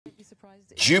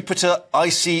Jupiter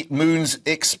Icy Moons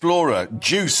Explorer,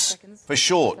 JUICE for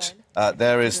short.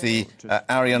 There is the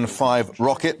Ariane 5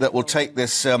 rocket that will take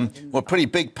this pretty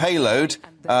big payload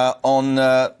on,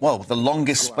 the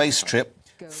longest space trip,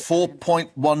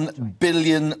 4.1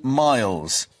 billion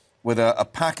miles, with a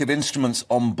pack of instruments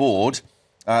on board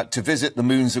to visit the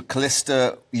moons of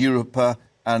Callista, Europa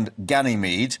and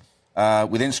Ganymede,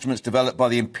 with instruments developed by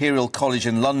the Imperial College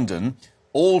in London,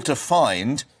 all to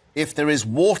find if there is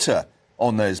water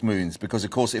on those moons, because,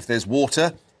 of course, if there's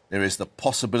water, there is the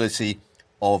possibility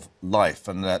of life.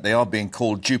 And they are being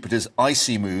called Jupiter's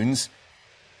icy moons,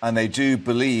 and they do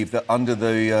believe that under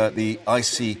the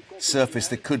icy surface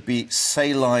there could be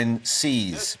saline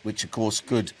seas, which, of course,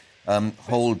 could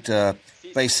hold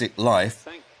basic life.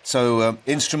 So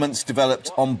instruments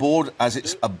developed on board as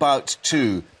it's about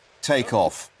to take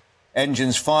off.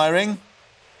 Engines firing.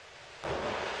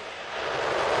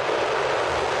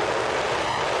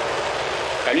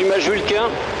 Allumage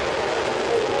Vulcain.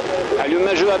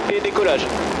 Allumage AP, décollage.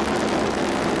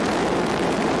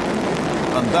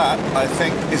 And that, I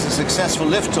think, is a successful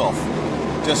liftoff.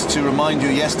 Just to remind you,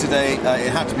 yesterday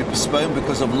it had to be postponed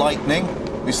because of lightning.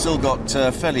 We've still got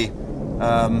fairly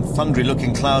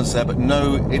thundery-looking clouds there, but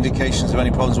no indications of any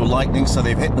problems with lightning, so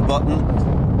they've hit the button.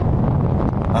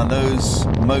 And those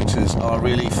motors are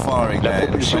really firing there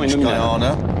in French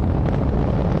Guiana.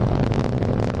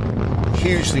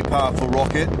 Hugely powerful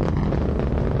rocket.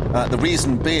 The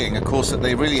reason being, of course, that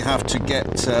they really have to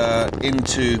get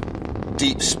into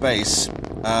deep space.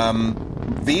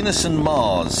 Venus and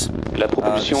Mars,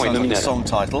 the song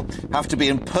title, have to be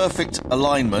in perfect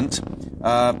alignment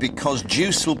because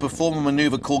JUICE will perform a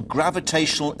maneuver called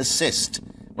gravitational assist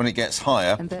when it gets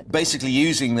higher, basically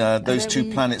using those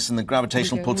two planets and the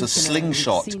gravitational pull to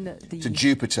slingshot to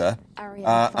Jupiter.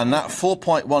 And that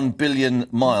 4.1 billion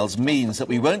miles means that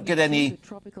we won't get any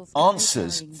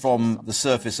answers from the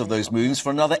surface of those moons for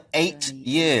another 8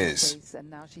 years.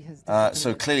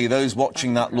 So clearly those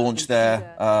watching that launch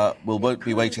there won't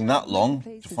be waiting that long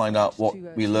to find out what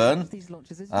we learn.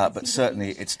 But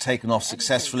certainly it's taken off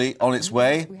successfully on its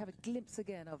way.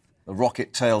 The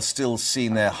rocket tail still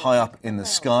seen there high up in the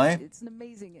sky. It's an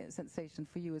amazing sensation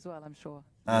for you as well, I'm sure.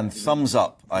 And thumbs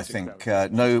up, I think.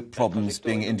 No problems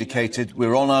being indicated.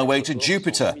 We're on our way to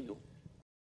Jupiter.